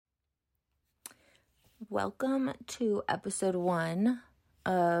Welcome to episode 1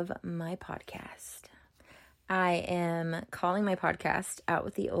 of my podcast. I am calling my podcast Out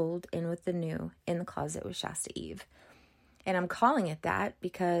with the Old, In with the New, in the Closet with Shasta Eve. And I'm calling it that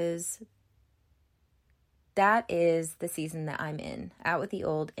because that is the season that I'm in. Out with the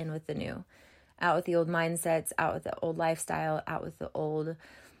old, in with the new. Out with the old mindsets, out with the old lifestyle, out with the old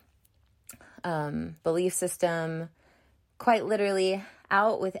belief system. Quite literally,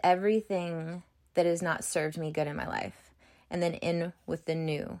 out with everything that has not served me good in my life. And then in with the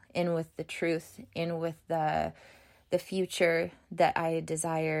new, in with the truth, in with the future that I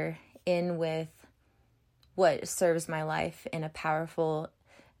desire, in with what serves my life in a powerful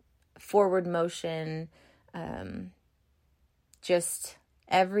forward motion, just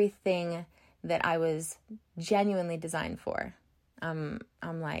everything that I was genuinely designed for. I'm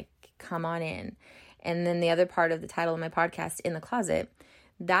like, come on in. And then the other part of the title of my podcast, In the Closet,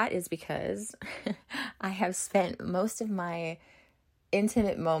 that is because I have spent most of my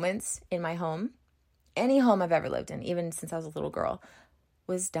intimate moments in my home, any home I've ever lived in, even since I was a little girl,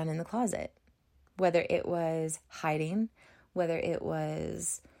 was done in the closet. Whether it was hiding, whether it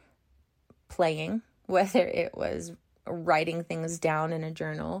was playing, whether it was writing things down in a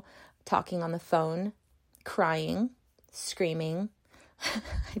journal, talking on the phone, crying, screaming.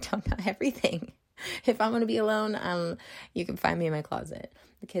 I don't know, everything. If I'm going to be alone, you can find me in my closet.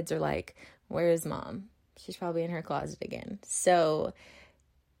 The kids are like, where is mom? She's probably in her closet again. So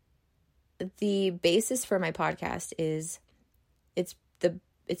the basis for my podcast is it's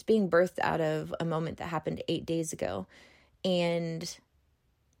being birthed out of a moment that happened 8 days ago. And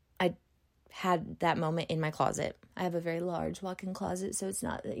I had that moment in my closet. I have a very large walk-in closet, so it's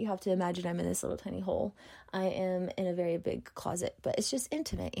not that you have to imagine I'm in this little tiny hole. I am in a very big closet, but it's just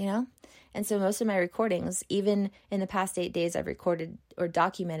intimate, you know? And so most of my recordings, even in the past 8 days, I've recorded or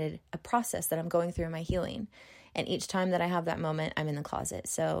documented a process that I'm going through in my healing. And each time that I have that moment, I'm in the closet.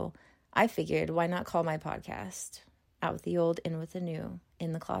 So I figured, why not call my podcast Out with the Old, In with the New,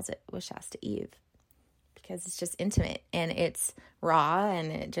 in the Closet with Shasta Eve? Because it's just intimate and it's raw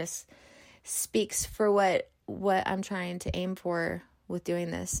and it just speaks for what I'm trying to aim for with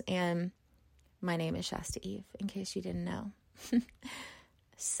doing this. And my name is Shasta Eve, in case you didn't know.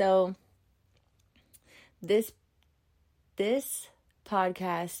 So this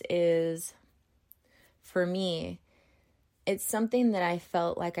podcast is, for me, it's something that I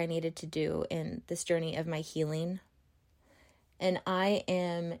felt like I needed to do in this journey of my healing. And I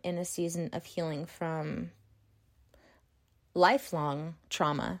am in a season of healing from lifelong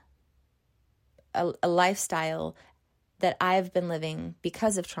trauma, a lifestyle that I've been living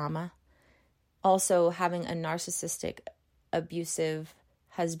because of trauma. Also having a narcissistic, abusive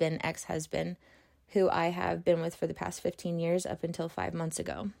husband, ex-husband, who I have been with for the past 15 years up until 5 months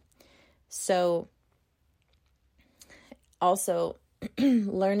ago. So also I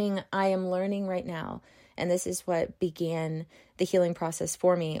am learning right now, and this is what began the healing process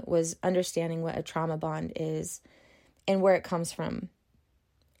for me, was understanding what a trauma bond is and where it comes from.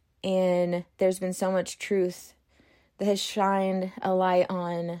 And there's been so much truth that has shined a light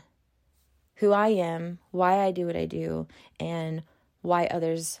on who I am, why I do what I do, and why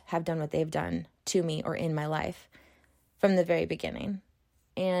others have done what they've done to me or in my life from the very beginning.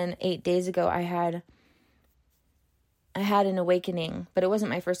 And 8 days ago, I had an awakening, but it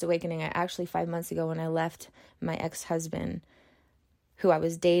wasn't my first awakening. 5 months ago, when I left my ex-husband, who I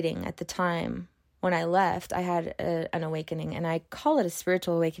was dating at the time, when I left, I had an awakening, and I call it a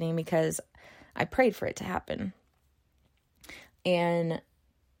spiritual awakening because I prayed for it to happen. And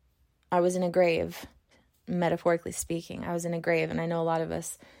I was in a grave, metaphorically speaking. I was in a grave, and I know a lot of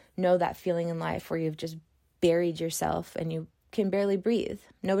us know that feeling in life where you've just buried yourself and you can barely breathe.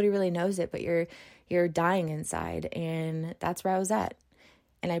 Nobody really knows it, but you're dying inside, and that's where I was at.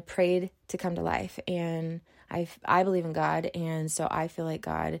 And I prayed to come to life, and I believe in God, and so I feel like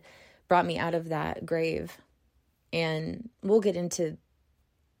God brought me out of that grave. And we'll get into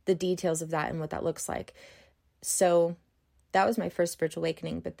the details of that and what that looks like. So that was my first spiritual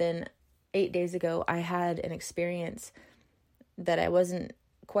awakening. But then 8 days ago, I had an experience that I wasn't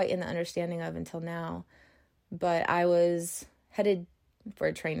quite in the understanding of until now. But I was headed for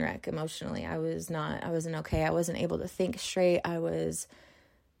a train wreck emotionally. I wasn't okay. I wasn't able to think straight. I was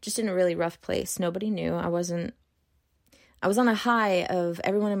just in a really rough place. Nobody knew. I was on a high of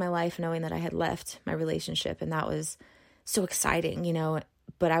everyone in my life knowing that I had left my relationship, and that was so exciting, you know,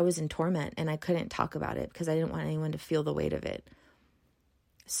 but I was in torment and I couldn't talk about it because I didn't want anyone to feel the weight of it.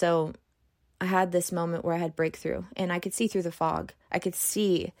 So I had this moment where I had breakthrough, and I could see through the fog. I could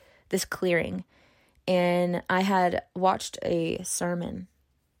see this clearing, and I had watched a sermon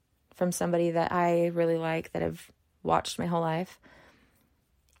from somebody that I really like, that I've watched my whole life.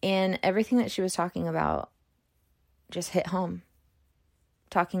 And everything that she was talking about just hit home.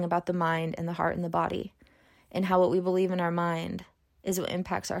 Talking about the mind and the heart and the body, and how what we believe in our mind is what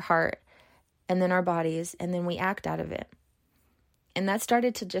impacts our heart and then our bodies, and then we act out of it. And that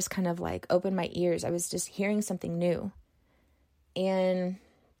started to just kind of like open my ears. I was just hearing something new. And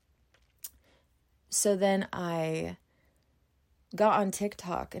so then I got on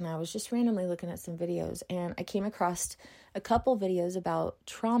TikTok and I was just randomly looking at some videos, and I came across a couple videos about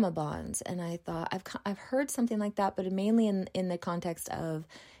trauma bonds. And I thought, I've heard something like that, but mainly in the context of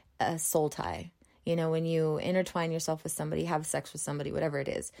a soul tie. You know, when you intertwine yourself with somebody, have sex with somebody, whatever it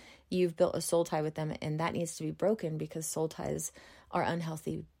is, you've built a soul tie with them, and that needs to be broken because soul ties are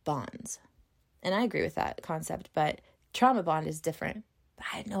unhealthy bonds. And I agree with that concept, but trauma bond is different.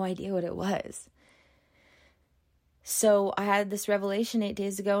 I had no idea what it was. So I had this revelation 8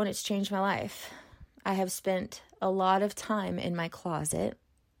 days ago, and it's changed my life. I have spent a lot of time in my closet.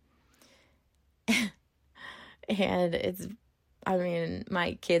 And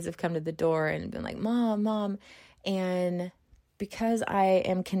my kids have come to the door and been like, Mom. And because I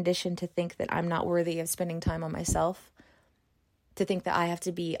am conditioned to think that I'm not worthy of spending time on myself, to think that I have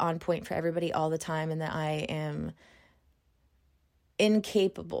to be on point for everybody all the time, and that I am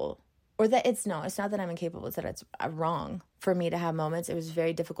incapable, or that it's not that I'm incapable, it's that it's wrong for me to have moments. It was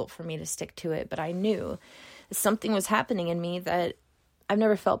very difficult for me to stick to it, but I knew something was happening in me that I've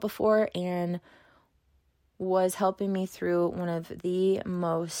never felt before, and was helping me through one of the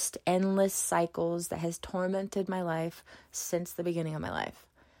most endless cycles that has tormented my life since the beginning of my life.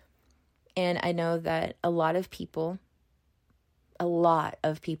 And I know that a lot of people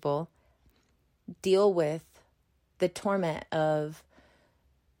deal with the torment of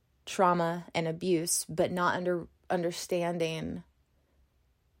trauma and abuse, but not understanding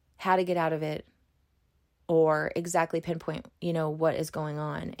how to get out of it or exactly pinpoint, what is going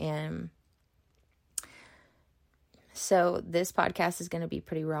on. And so this podcast is going to be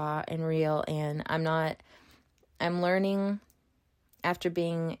pretty raw and real, and I'm learning after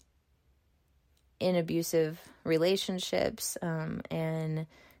being in abusive relationships, and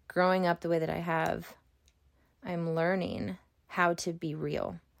growing up the way that I have, I'm learning how to be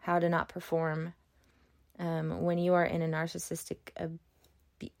real, how to not perform. When you are in a narcissistic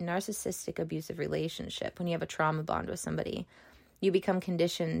abusive relationship, when you have a trauma bond with somebody, you become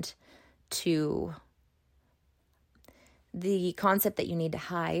conditioned to the concept that you need to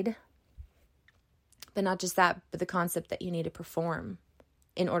hide, but not just that, but the concept that you need to perform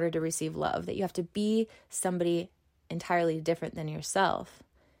in order to receive love, that you have to be somebody entirely different than yourself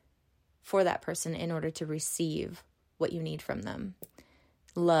for that person in order to receive what you need from them.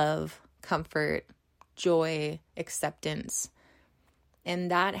 Love, comfort, joy, acceptance. And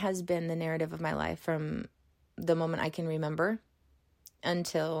that has been the narrative of my life from the moment I can remember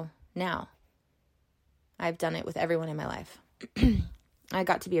until now. I've done it with everyone in my life. I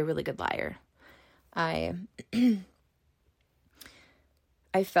got to be a really good liar. I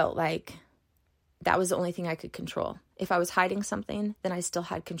felt like that was the only thing I could control. If I was hiding something, then I still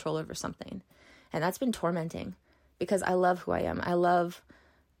had control over something. And that's been tormenting because I love who I am.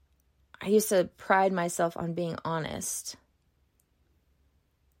 I used to pride myself on being honest.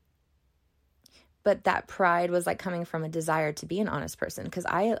 But that pride was like coming from a desire to be an honest person, because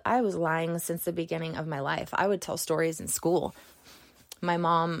I was lying since the beginning of my life. I would tell stories in school. My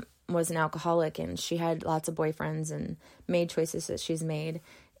mom was an alcoholic, and she had lots of boyfriends and made choices that she's made.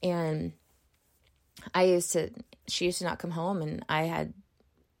 And she used to not come home, and I had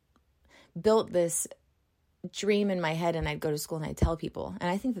built this dream in my head, and I'd go to school and I'd tell people. And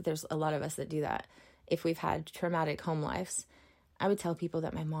I think that there's a lot of us that do that. If we've had traumatic home lives, I would tell people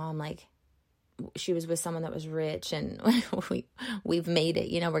that my mom, she was with someone that was rich, and we've made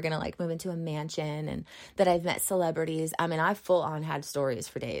it, we're going to move into a mansion, and that I've met celebrities. I mean, I full on had stories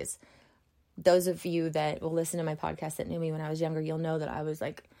for days. Those of you that will listen to my podcast that knew me when I was younger, you'll know that I was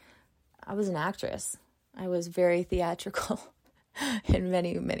an actress. I was very theatrical in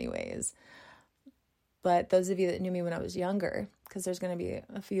many, many ways. But those of you that knew me when I was younger, because there's going to be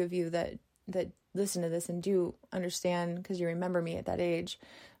a few of you that listen to this and do understand, because you remember me at that age.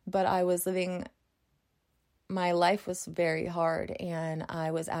 But my life was very hard, and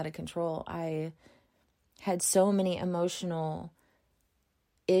I was out of control. I had so many emotional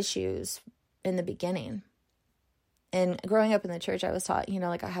issues in the beginning. And growing up in the church, I was taught,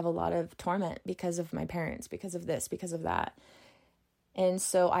 I have a lot of torment because of my parents, because of this, because of that. And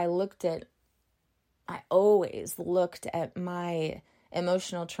so I always looked at my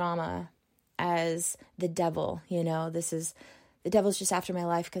emotional trauma as the devil. This the devil's just after my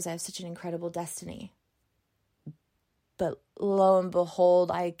life because I have such an incredible destiny. But lo and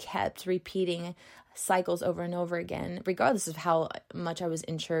behold, I kept repeating cycles over and over again, regardless of how much I was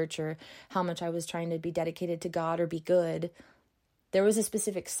in church or how much I was trying to be dedicated to God or be good. There was a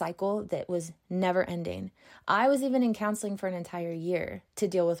specific cycle that was never ending. I was even in counseling for an entire year to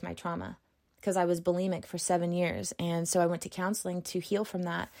deal with my trauma because I was bulimic for 7 years. And so I went to counseling to heal from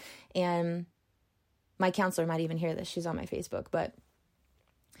that. And my counselor might even hear this. She's on my Facebook, but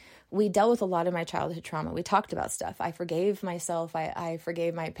we dealt with a lot of my childhood trauma. We talked about stuff. I forgave myself. I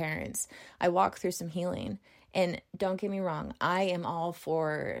forgave my parents. I walked through some healing. And don't get me wrong, I am all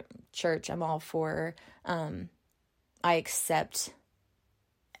for church. I'm all for, I accept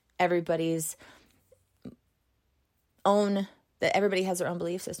everybody's own, that everybody has their own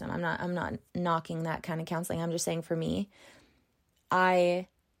belief system. I'm not knocking that kind of counseling. I'm just saying for me, I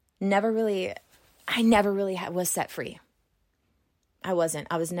never really was set free. I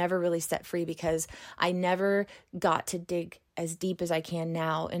was never really set free because I never got to dig as deep as I can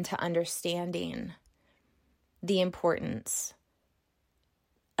now into understanding the importance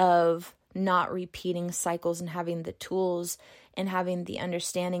of not repeating cycles and having the tools and having the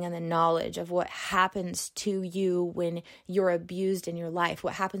understanding and the knowledge of what happens to you when you're abused in your life,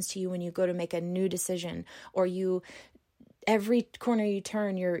 what happens to you when you go to make a new decision, or every corner you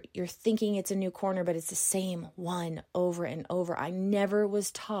turn, you're thinking it's a new corner, but it's the same one over and over. I never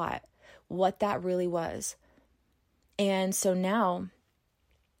was taught what that really was. And so now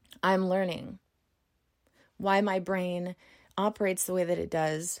I'm learning why my brain operates the way that it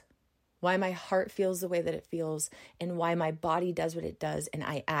does, why my heart feels the way that it feels, and why my body does what it does, and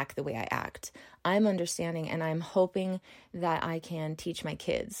I act the way I act. I'm understanding, and I'm hoping that I can teach my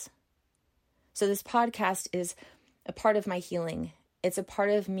kids. So this podcast is a part of my healing. It's a part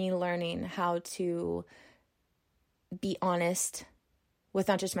of me learning how to be honest with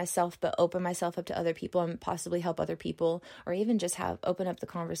not just myself, but open myself up to other people and possibly help other people, or even just open up the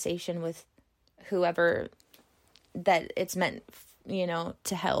conversation with whoever that it's meant,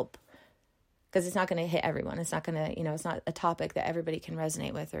 to help. Because it's not going to hit everyone. It's not going to, it's not a topic that everybody can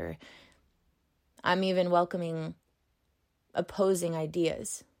resonate with, or I'm even welcoming opposing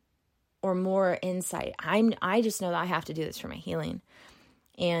ideas or more insight. I just know that I have to do this for my healing.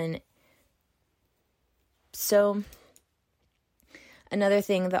 And so another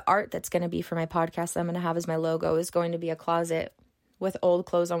thing, the art that's going to be for my podcast that I'm going to have as my logo is going to be a closet with old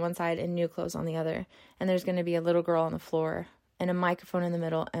clothes on one side and new clothes on the other. And there's going to be a little girl on the floor and a microphone in the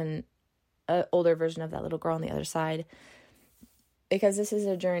middle and an older version of that little girl on the other side. Because this is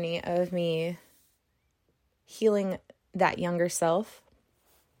a journey of me healing that younger self,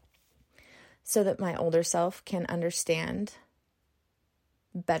 so that my older self can understand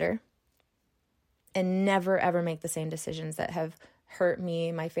better and never, ever make the same decisions that have hurt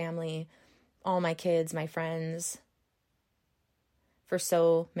me, my family, all my kids, my friends for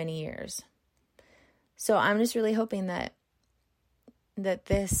so many years. So I'm just really hoping that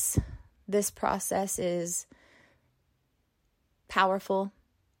this process is powerful.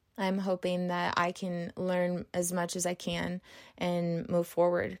 I'm hoping that I can learn as much as I can and move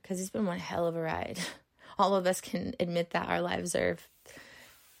forward, because it's been one hell of a ride. All of us can admit that our lives are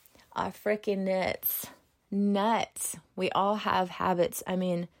freaking nuts. We all have habits. I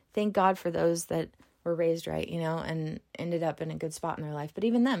mean, thank God for those that were raised right, and ended up in a good spot in their life. But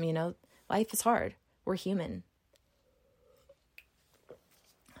even them, life is hard. We're human.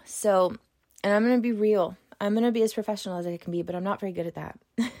 So, and I'm going to be real. I'm going to be as professional as I can be, but I'm not very good at that.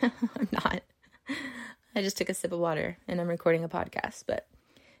 I'm not. I just took a sip of water and I'm recording a podcast, but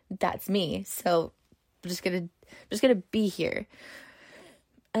that's me. So I'm just going to be here.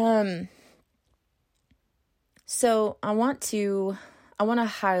 So I want to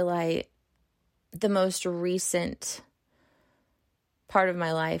highlight the most recent part of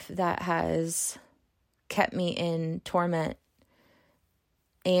my life that has kept me in torment.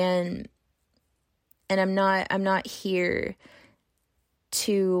 And I'm not here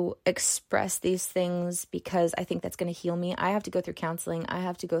to express these things because I think that's going to heal me. I have to go through counseling. I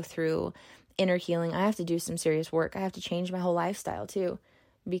have to go through inner healing. I have to do some serious work. I have to change my whole lifestyle too,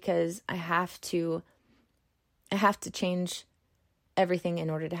 because I have to change everything in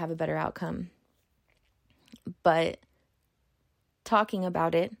order to have a better outcome. But talking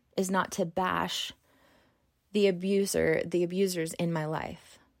about it is not to bash the abusers in my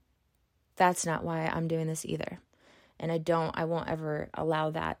life. That's not why I'm doing this either. And I won't ever allow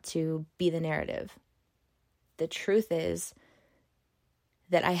that to be the narrative. The truth is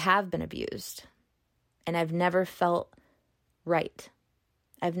that I have been abused, and I've never felt right.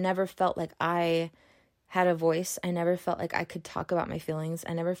 I've never felt like I had a voice. I never felt like I could talk about my feelings.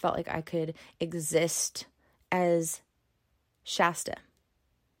 I never felt like I could exist as Shasta.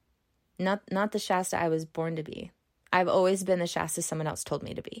 Not the Shasta I was born to be. I've always been the Shasta someone else told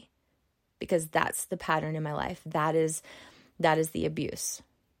me to be, because that's the pattern in my life. That is the abuse.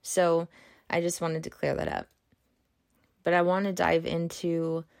 So I just wanted to clear that up. But I want to dive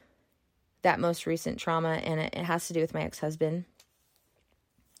into that most recent trauma, and it has to do with my ex-husband.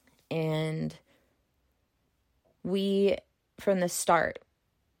 And we, from the start,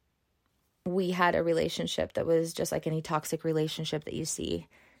 we had a relationship that was just like any toxic relationship that you see.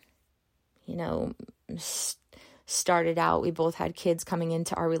 Started out, we both had kids coming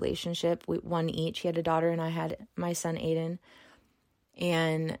into our relationship. One each. He had a daughter and I had my son, Aiden.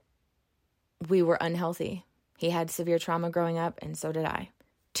 And we were unhealthy. He had severe trauma growing up, and so did I.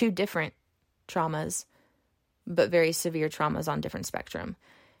 2 different traumas, but very severe traumas on different spectrum.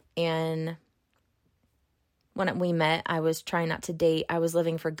 And when we met, I was trying not to date. I was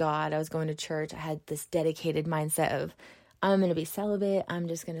living for God. I was going to church. I had this dedicated mindset of, I'm going to be celibate. I'm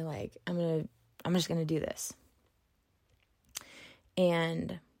just going to do this.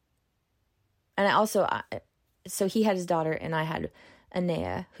 And I also, so he had his daughter and I had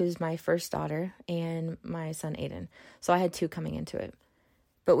Anea, who's my first daughter, and my son Aiden. So I had 2 coming into it.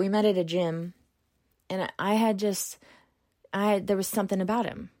 But we met at a gym, and there was something about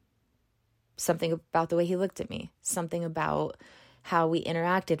him. Something about the way he looked at me. Something about how we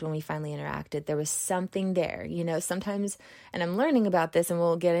interacted when we finally interacted. There was something there, sometimes, and I'm learning about this, and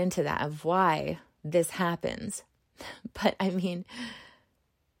we'll get into that, of why this happens. But I mean,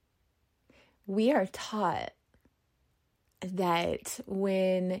 we are taught that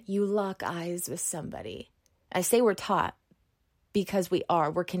when you lock eyes with somebody, I say we're taught because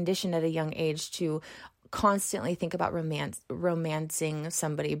we're conditioned at a young age to constantly think about romancing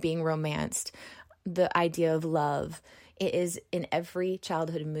somebody, being romanced, the idea of love. It is in every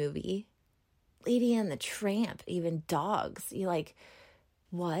childhood movie. Lady and the Tramp, even Dogs. You're like,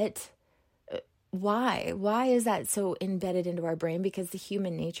 what? Why? Why is that so embedded into our brain? Because the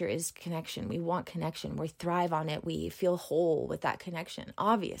human nature is connection. We want connection. We thrive on it. We feel whole with that connection.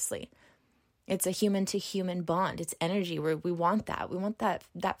 Obviously, it's a human to human bond. It's energy where we want that. We want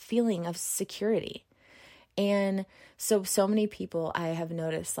that feeling of security. And so many people I have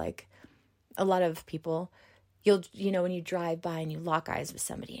noticed, like a lot of people, when you drive by and you lock eyes with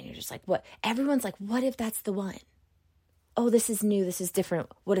somebody and you're just like, what? Everyone's like, what if that's the one? Oh, this is new. This is different.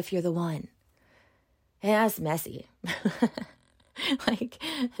 What if you're the one? And that's messy. Like,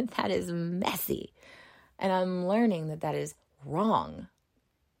 that is messy. And I'm learning that is wrong.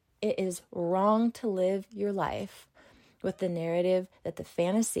 It is wrong to live your life with the narrative that the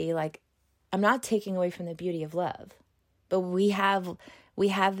fantasy, like, I'm not taking away from the beauty of love, but we have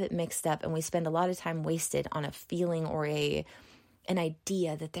it mixed up, and we spend a lot of time wasted on a feeling or an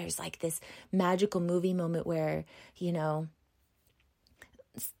idea that there's like this magical movie moment where,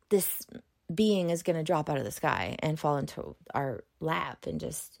 this being is going to drop out of the sky and fall into our lap and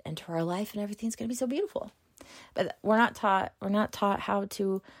just enter our life, and everything's going to be so beautiful. But we're not taught how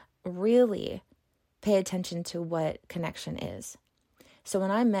to really pay attention to what connection is. So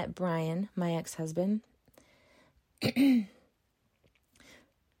when I met Brian, my ex-husband, I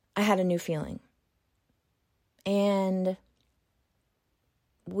had a new feeling. And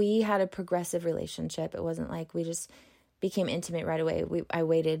we had a progressive relationship. It wasn't like we just became intimate right away. I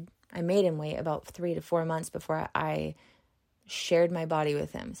made him wait about 3 to 4 months before I shared my body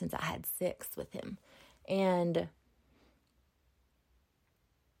with him, since I had 6 with him. And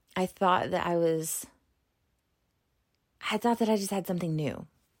I thought that I just had something new.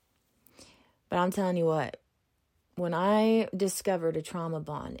 But I'm telling you what, when I discovered a trauma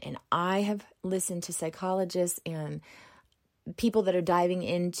bond, and I have listened to psychologists and people that are diving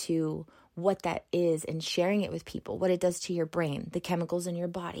into what that is and sharing it with people, what it does to your brain, the chemicals in your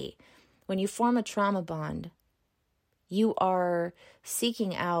body. When you form a trauma bond, you are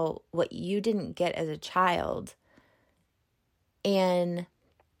seeking out what you didn't get as a child, and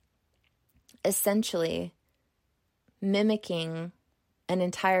essentially mimicking an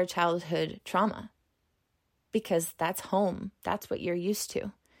entire childhood trauma, because that's home. That's what you're used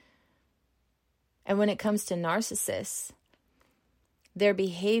to. And when it comes to narcissists, their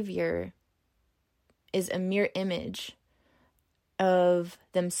behavior is a mirror image of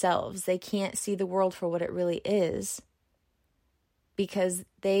themselves. They can't see the world for what it really is, because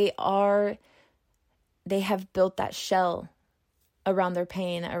they have built that shell around their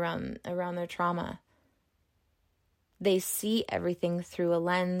pain, around their trauma. They see everything through a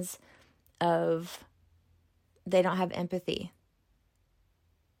lens of, they don't have empathy.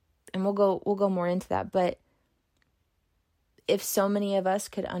 And we'll go more into that. But if so many of us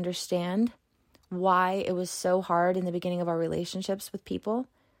could understand why it was so hard in the beginning of our relationships with people,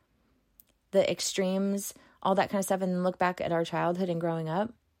 the extremes, all that kind of stuff, and then look back at our childhood and growing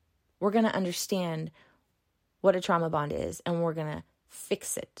up, we're going to understand what a trauma bond is, and we're going to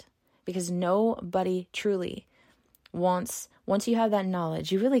fix it. Because nobody truly once you have that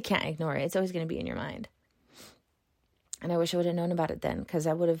knowledge, you really can't ignore it. It's always going to be in your mind. And I wish I would have known about it then, because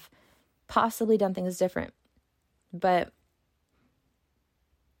I would have possibly done things different. But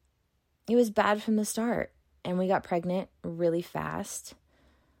it was bad from the start, and we got pregnant really fast.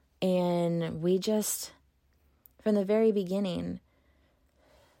 And we just, from the very beginning,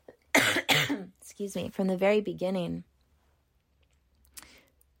 from the very beginning,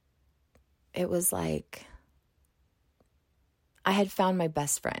 it was like I had found my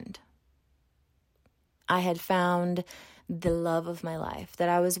best friend. I had found the love of my life, that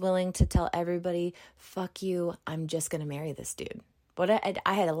I was willing to tell everybody, fuck you, I'm just going to marry this dude. But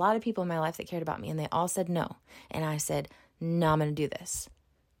I had a lot of people in my life that cared about me, and they all said no. And I said, no, I'm going to do this.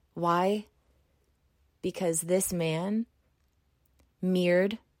 Why? Because this man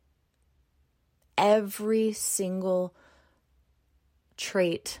mirrored every single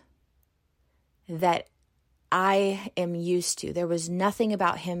trait that I am used to. There was nothing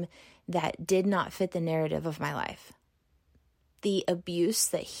about him that did not fit the narrative of my life. The abuse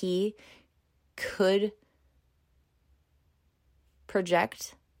that he could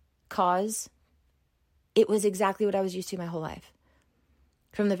project, cause, it was exactly what I was used to my whole life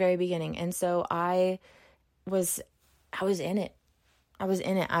from the very beginning. And so I was in it. I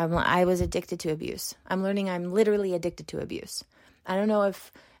was addicted to abuse. I'm learning I'm literally addicted to abuse. I don't know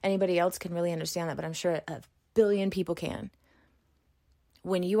if anybody else can really understand that, but I'm sure a billion people can.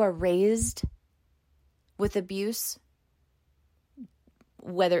 When you are raised with abuse,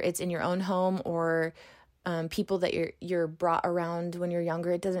 whether it's in your own home or people that you're brought around when you're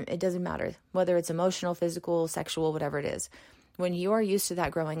younger, it doesn't matter. Whether it's emotional, physical, sexual, whatever it is. When you are used to that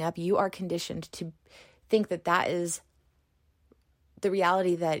growing up, you are conditioned to think that is the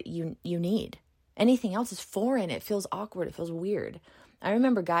reality that you need. Anything else is foreign. It feels awkward. It feels weird. I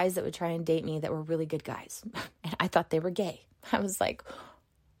remember guys that would try and date me that were really good guys, and I thought they were gay. I was like,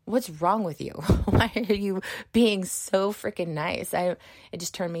 what's wrong with you? Why are you being so freaking nice? It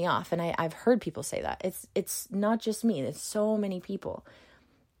just turned me off. And I've heard people say that. It's not just me. It's so many people.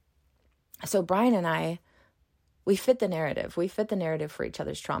 So Brian and I, we fit the narrative. We fit the narrative for each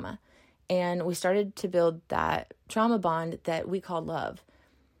other's trauma. And we started to build that trauma bond that we called love.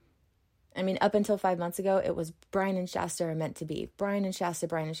 I mean, up until 5 months ago, it was Brian and Shasta are meant to be. Brian and Shasta,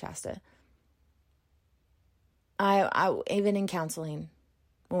 Brian and Shasta. I even in counseling,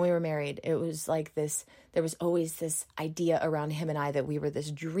 when we were married, it was like this, there was always this idea around him and I that we were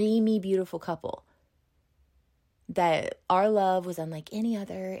this dreamy, beautiful couple. That our love was unlike any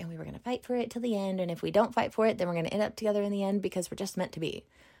other, and we were going to fight for it till the end. And if we don't fight for it, then we're going to end up together in the end because we're just meant to be.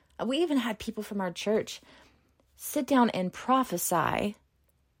 We even had people from our church sit down and prophesy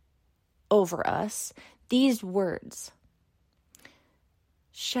over us these words.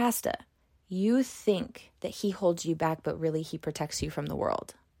 Shasta, you think that he holds you back, but really he protects you from the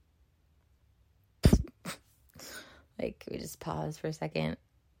world. Like, we just pause for a second.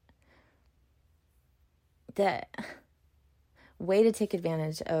 The way to take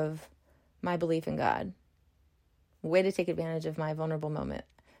advantage of my belief in God. Way to take advantage of my vulnerable moment.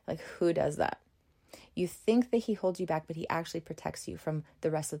 Like, who does that? You think that he holds you back, but he actually protects you from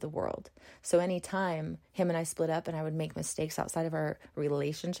the rest of the world. So anytime him and I split up and I would make mistakes outside of our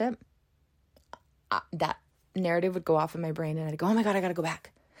relationship, that narrative would go off in my brain and I'd go, oh my God, I got to go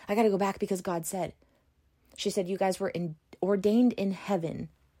back. I got to go back because God said. She said, you guys were ordained in heaven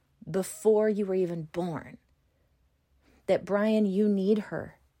before you were even born. That Brian, you need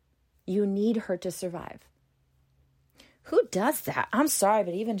her. You need her to survive. Who does that? I'm sorry,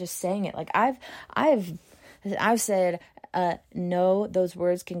 but even just saying it, like I've said, no, those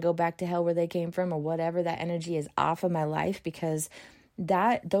words can go back to hell where they came from, or whatever. That energy is off of my life, because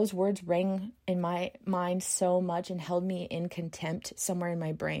those words rang in my mind so much and held me in contempt somewhere in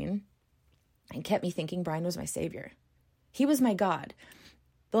my brain and kept me thinking Brian was my savior. He was my God.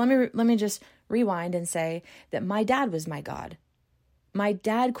 But let me just rewind and say that my dad was my God. My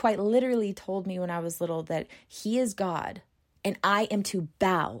dad quite literally told me when I was little that he is God and I am to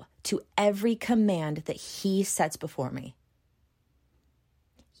bow to every command that he sets before me.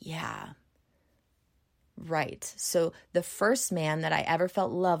 Yeah. Right. So the first man that I ever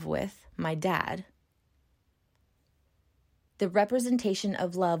felt love with, my dad, the representation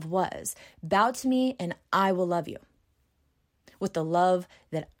of love was, bow to me and I will love you. With the love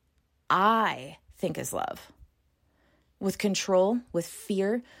that I think is love. With control, with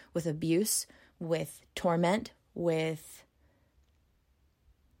fear, with abuse, with torment, with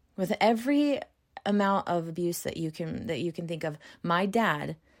every amount of abuse that you can think of. My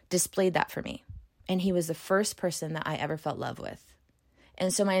dad displayed that for me. And he was the first person that I ever felt love with.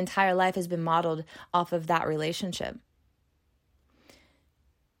 And so my entire life has been modeled off of that relationship.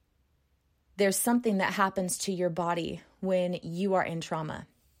 There's something that happens to your body when you are in trauma.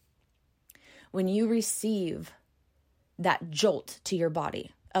 When you receive that jolt to your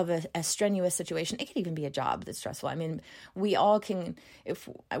body of a strenuous situation, it could even be a job that's stressful. I mean, we all can, if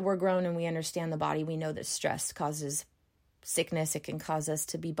we're grown and we understand the body, we know that stress causes sickness. It can cause us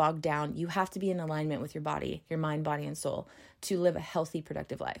to be bogged down. You have to be in alignment with your body, your mind, body, and soul to live a healthy,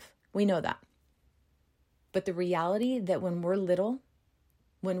 productive life. We know that. But the reality that when we're little,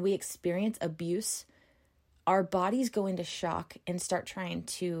 when we experience abuse, our bodies go into shock and start trying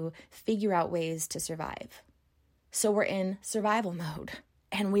to figure out ways to survive. So we're in survival mode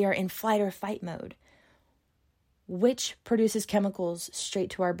and we are in flight or fight mode, which produces chemicals straight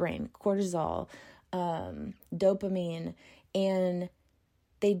to our brain, cortisol, dopamine, and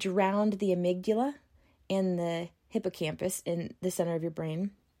they drowned the amygdala and the hippocampus in the center of your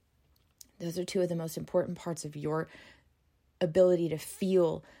brain. Those are two of the most important parts of your ability to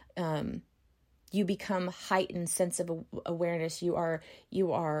feel. You become heightened sense of awareness. You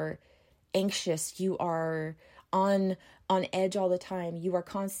are anxious. You are on edge all the time. You are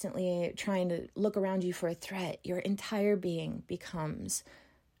constantly trying to look around you for a threat. Your entire being becomes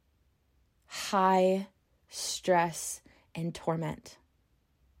high stress and torment.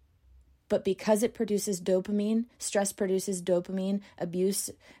 But because it produces dopamine, stress produces dopamine, abuse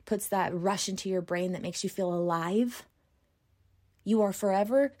puts that rush into your brain that makes you feel alive, you are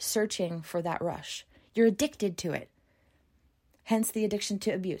forever searching for that rush. You're addicted to it. Hence the addiction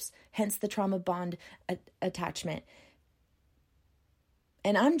to abuse. Hence the trauma bond attachment.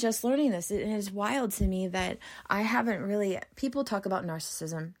 And I'm just learning this. It is wild to me that I haven't really, people talk about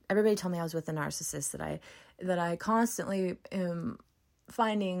narcissism. Everybody told me I was with a narcissist, that I constantly am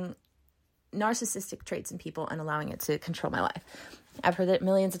finding narcissistic traits in people and allowing it to control my life. I've heard it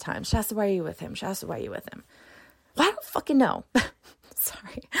millions of times. Shasta, why are you with him? Shasta, why are you with him? Well, I don't fucking know.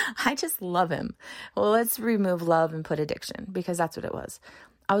 Sorry. I just love him. Well, let's remove love and put addiction, because that's what it was.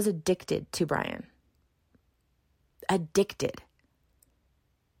 I was addicted to Brian. Addicted.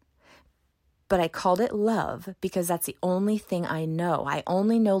 But I called it love because that's the only thing I know. I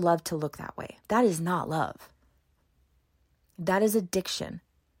only know love to look that way. That is not love. That is addiction.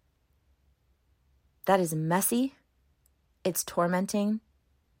 That is messy. It's tormenting.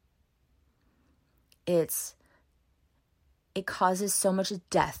 It causes so much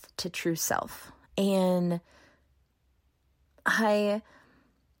death to true self. And I,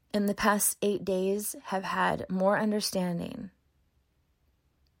 in the past 8 days, have had more understanding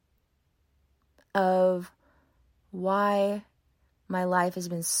of why my life has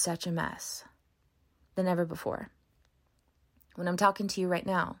been such a mess than ever before. When I'm talking to you right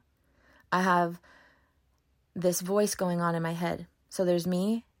now, I have this voice going on in my head. So there's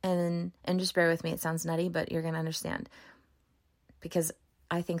me, and just bear with me. It sounds nutty, but you're going to understand, because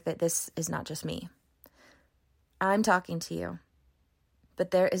I think that this is not just me. I'm talking to you,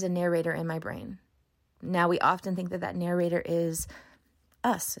 but there is a narrator in my brain. Now, we often think that narrator is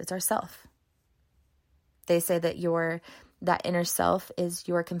us. It's ourself. They say that that inner self is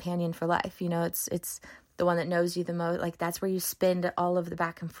your companion for life. You know, it's the one that knows you the most. Like, that's where you spend all of the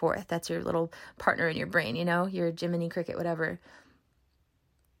back and forth. That's your little partner in your brain, you know, your Jiminy Cricket, whatever.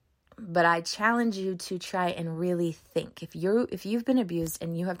 But I challenge you to try and really think. If you've been abused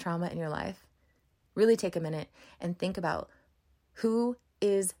and you have trauma in your life, really take a minute and think about who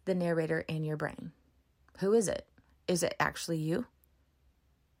is the narrator in your brain. Who is it? Is it actually you?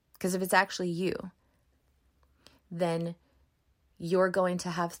 Because if it's actually you, then you're going to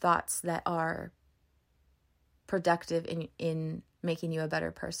have thoughts that are productive in making you a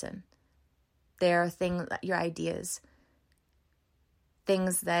better person. There are things, your ideas,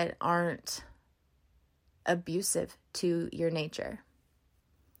 things that aren't abusive to your nature.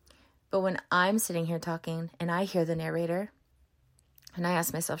 But when I'm sitting here talking and I hear the narrator, and I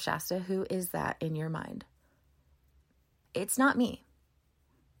ask myself, Shasta, who is that in your mind? It's not me.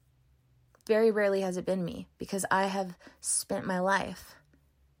 Very rarely has it been me, because I have spent my life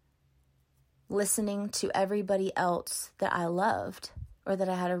listening to everybody else that I loved or that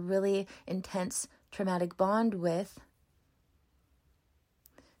I had a really intense traumatic bond with,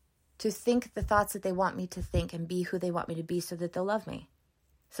 to think the thoughts that they want me to think and be who they want me to be, so that they'll love me,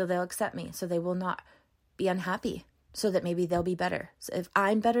 so they'll accept me, so they will not be unhappy so that maybe they'll be better. So if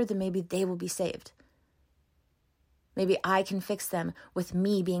I'm better, then maybe they will be saved. Maybe I can fix them with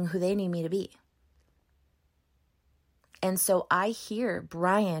me being who they need me to be. And so I hear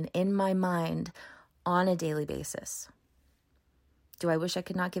Brian in my mind on a daily basis. Do I wish I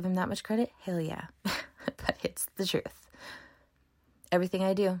could not give him that much credit? Hell yeah. But it's the truth. Everything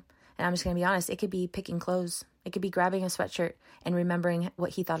I do, and I'm just going to be honest, it could be picking clothes. It could be grabbing a sweatshirt and remembering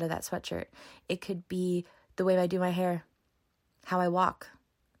what he thought of that sweatshirt. It could be the way I do my hair, how I walk,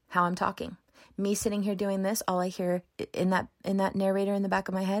 how I'm talking. Me sitting here doing this, all I hear in that narrator in the back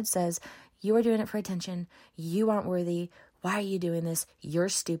of my head says, you are doing it for attention. You aren't worthy. Why are you doing this? You're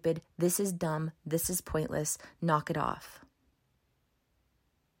stupid. This is dumb. This is pointless. Knock it off.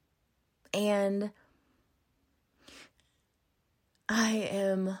 And I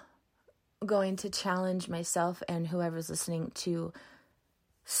am going to challenge myself and whoever's listening to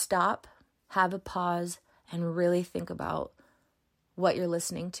stop, have a pause, and really think about what you're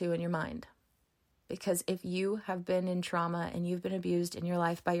listening to in your mind. Because if you have been in trauma and you've been abused in your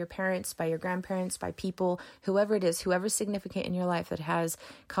life by your parents, by your grandparents, by people, whoever it is, whoever's significant in your life that has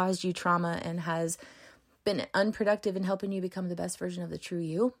caused you trauma and has been unproductive in helping you become the best version of the true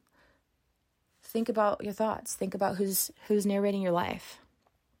you, think about your thoughts. Think about who's narrating your life.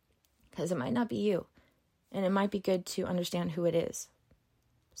 Because it might not be you. And it might be good to understand who it is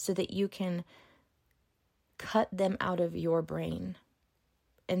so that you can cut them out of your brain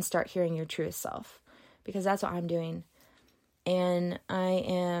and start hearing your truest self. Because that's what I'm doing. And I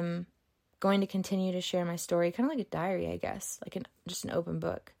am going to continue to share my story, kind of like a diary, I guess, like just an open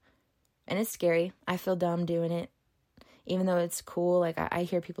book. And it's scary. I feel dumb doing it, even though it's cool. Like I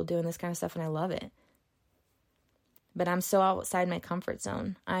hear people doing this kind of stuff and I love it. But I'm so outside my comfort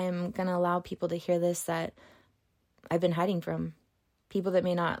zone. I am going to allow people to hear this that I've been hiding from. People that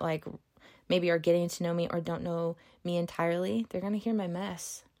may not maybe are getting to know me or don't know me entirely. They're going to hear my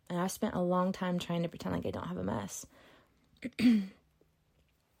mess. And I've spent a long time trying to pretend like I don't have a mess. But I'm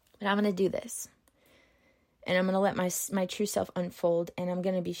going to do this. And I'm going to let my true self unfold. And I'm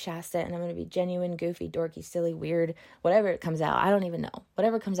going to be Shasta. And I'm going to be genuine, goofy, dorky, silly, weird. Whatever it comes out. I don't even know.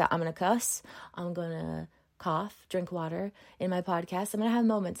 Whatever comes out, I'm going to cuss. I'm going to cough, drink water in my podcast. I'm going to have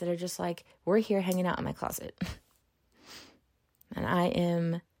moments that are just like, we're here hanging out in my closet. And I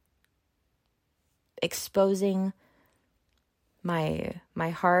am exposing my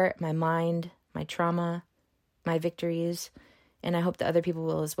heart, my mind, my trauma, my victories, and I hope that other people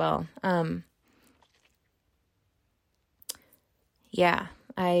will as well. Yeah,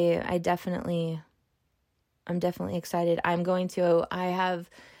 I'm definitely excited. I have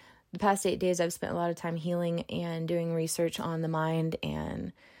the past 8 days, I've spent a lot of time healing and doing research on the mind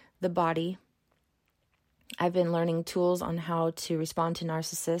and the body. I've been learning tools on how to respond to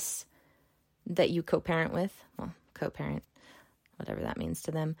narcissists that you co-parent with. Well, co-parent, whatever that means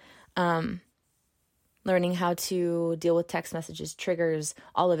to them. Learning how to deal with text messages, triggers,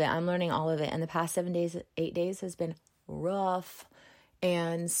 all of it. I'm learning all of it. And the past 8 days has been rough.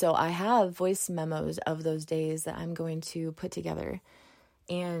 And so I have voice memos of those days that I'm going to put together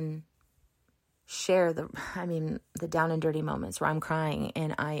and share the down and dirty moments where I'm crying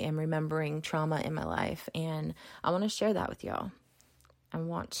and I am remembering trauma in my life. And I want to share that with y'all. I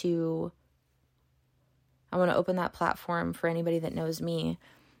want to open that platform for anybody that knows me.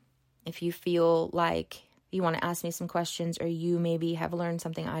 If you feel like you want to ask me some questions or you maybe have learned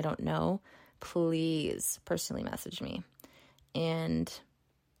something I don't know, please personally message me. And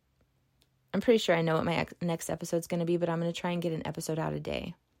I'm pretty sure I know what my next episode's going to be, but I'm going to try and get an episode out a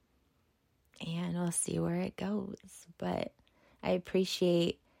day. And we'll see where it goes. But I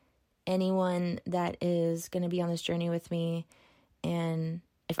appreciate anyone that is going to be on this journey with me. And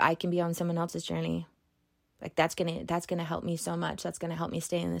if I can be on someone else's journey, like that's going to help me so much. That's going to help me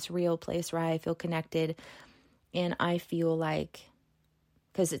stay in this real place where I feel connected. And I feel like,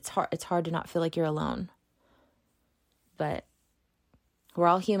 because it's hard to not feel like you're alone. But we're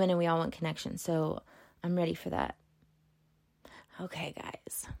all human and we all want connection. So I'm ready for that. Okay,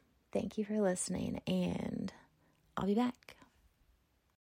 guys. Thank you for listening, and I'll be back.